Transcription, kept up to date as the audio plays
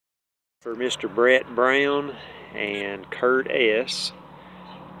For Mr. Brett Brown and Kurt S.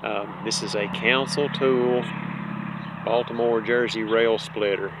 This is a Council Tool Baltimore Jersey rail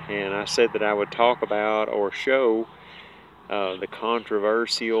splitter, and I said that I would talk about or show the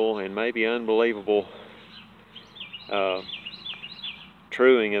controversial and maybe unbelievable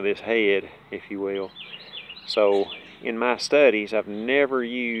truing of this head, if you will. So in my studies, I've never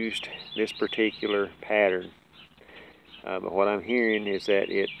used this particular pattern, but what I'm hearing is that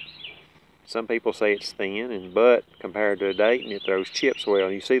some people say it's thin, but compared to a Dayton, it throws chips well.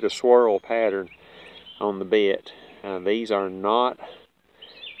 You see the swirl pattern on the bit. These are not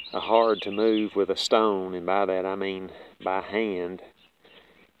hard to move with a stone, and by that I mean by hand.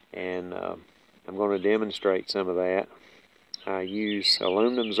 And I'm going to demonstrate some of that. I use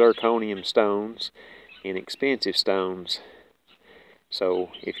aluminum zirconium stones, inexpensive stones.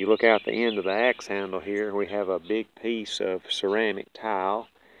 So if you look out the end of the axe handle here, we have a big piece of ceramic tile,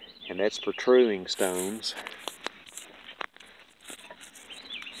 and that's for truing stones.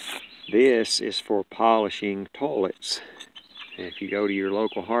 This is for polishing toilets. And if you go to your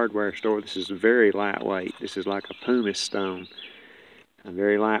local hardware store, this is very lightweight. This is like a pumice stone.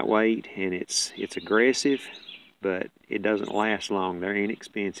 Very lightweight, and it's aggressive, but it doesn't last long. They're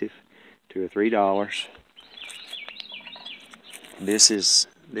inexpensive, $2 or $3. This is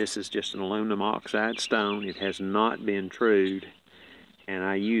just an aluminum oxide stone. It has not been trued, and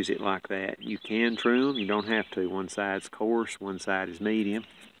I use it like that. You can true them, you don't have to. One side's coarse, one side is medium.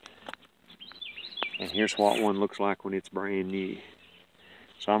 And here's what one looks like when it's brand new.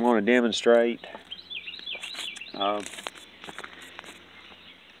 So I'm going to demonstrate. I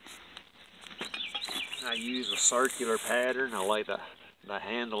use a circular pattern. I lay the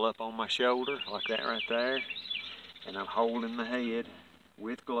handle up on my shoulder like that right there, and I'm holding the head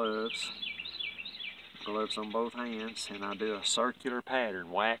with gloves on both hands, and I do a circular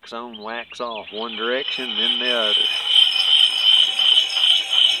pattern, wax on, wax off, one direction, then the other,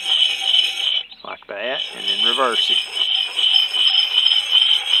 like that, and then reverse it.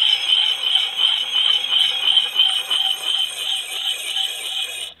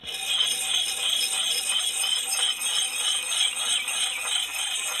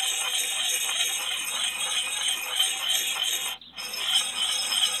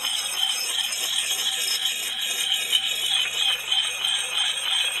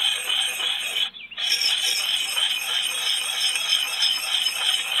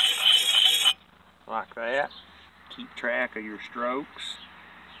 Like that. Keep track of your strokes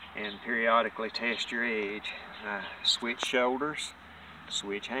and periodically test your edge. Switch shoulders,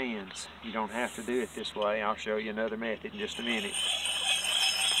 switch hands. You don't have to do it this way. I'll show you another method in just a minute.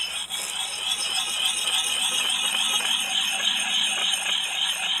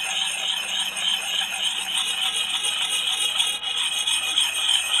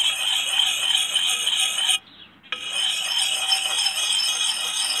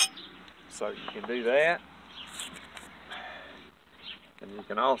 So you can do that, and you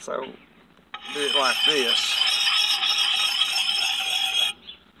can also do it like this,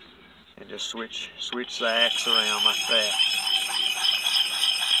 and just switch the axe around like that.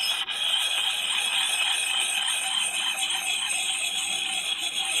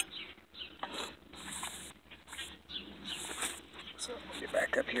 So I'll get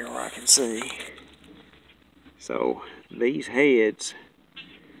back up here where I can see. So these heads,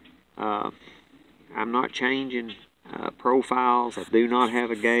 I'm not changing profiles. I do not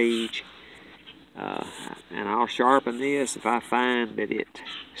have a gauge, and I'll sharpen this if I find that it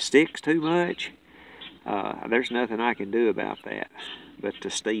sticks too much. There's nothing I can do about that but to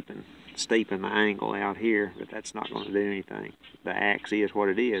steepen the angle out here, but that's not going to do anything. The axe is what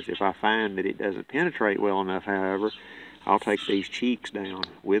it is. If I find that it doesn't penetrate well enough, however, I'll take these cheeks down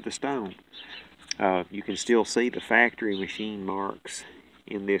with the stone. You can still see the factory machine marks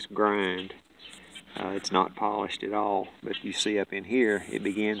in this grind. It's not polished at all, but you see up in here it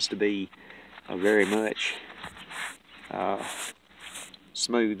begins to be very much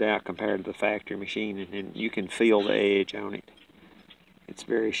smoothed out compared to the factory machine, and you can feel the edge on it. It's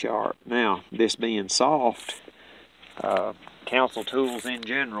very sharp. Now, this being soft, Council tools in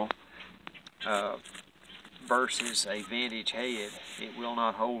general versus a vintage head, it will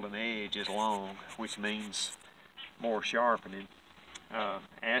not hold an edge as long, which means more sharpening.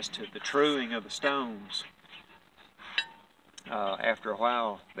 As to the truing of the stones, after a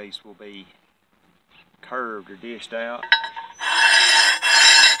while these will be curved or dished out.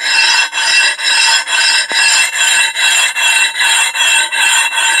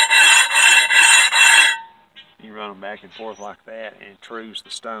 You run them back and forth like that, and it trues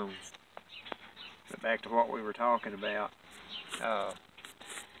the stone. But back to what we were talking about.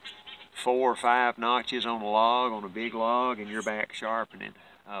 4 or 5 notches on a log, on a big log, and you're back sharpening.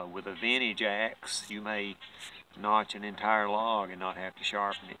 With a vintage axe, you may notch an entire log and not have to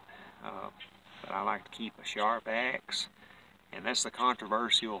sharpen it. But I like to keep a sharp axe, and that's the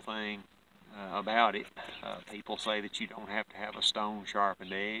controversial thing about it. People say that you don't have to have a stone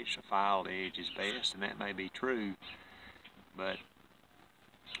sharpened edge, a filed edge is best, and that may be true, but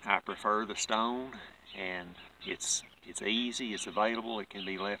I prefer the stone, and it's easy, it's available, it can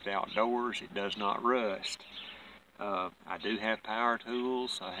be left outdoors, it does not rust. I do have power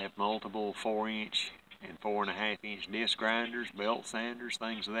tools. I have multiple 4-inch and 4.5-inch disc grinders, belt sanders,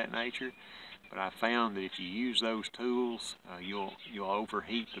 things of that nature. But I found that if you use those tools, you'll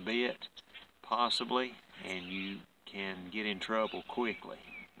overheat the bit, possibly, and you can get in trouble quickly.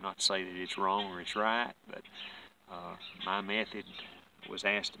 Not to say that it's wrong or it's right, but my method was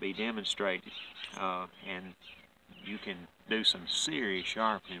asked to be demonstrated, and you can do some serious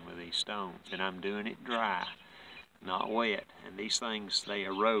sharpening with these stones, and I'm doing it dry, not wet, and these things, they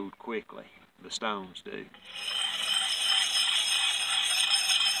erode quickly. The stones do.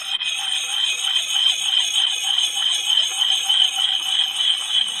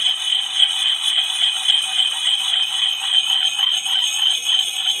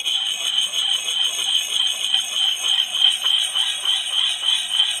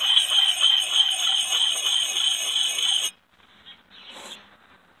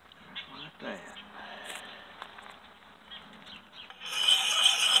 Like that.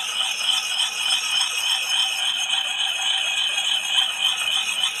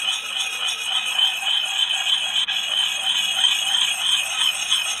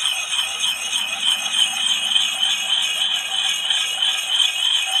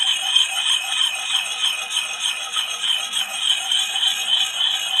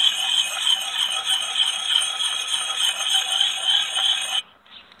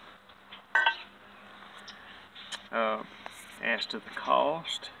 As to the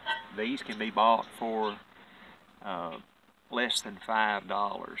cost, these can be bought for less than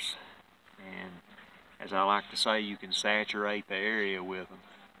 $5, and as I like to say, you can saturate the area with them.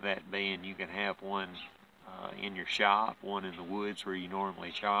 That being, you can have one in your shop, one in the woods where you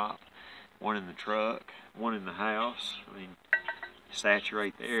normally chop, one in the truck, one in the house. I mean,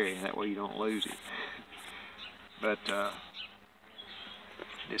 saturate the area, that way you don't lose it. But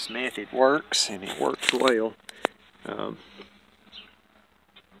this method works, and it works well. I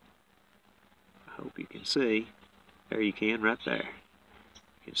hope you can see. There you can, right there.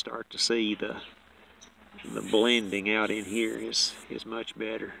 You can start to see the blending out in here is much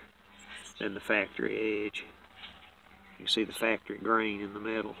better than the factory edge. You see the factory grain in the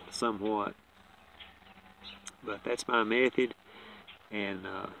metal somewhat. But that's my method, and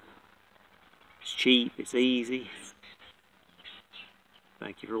it's cheap, it's easy.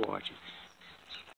 Thank you for watching.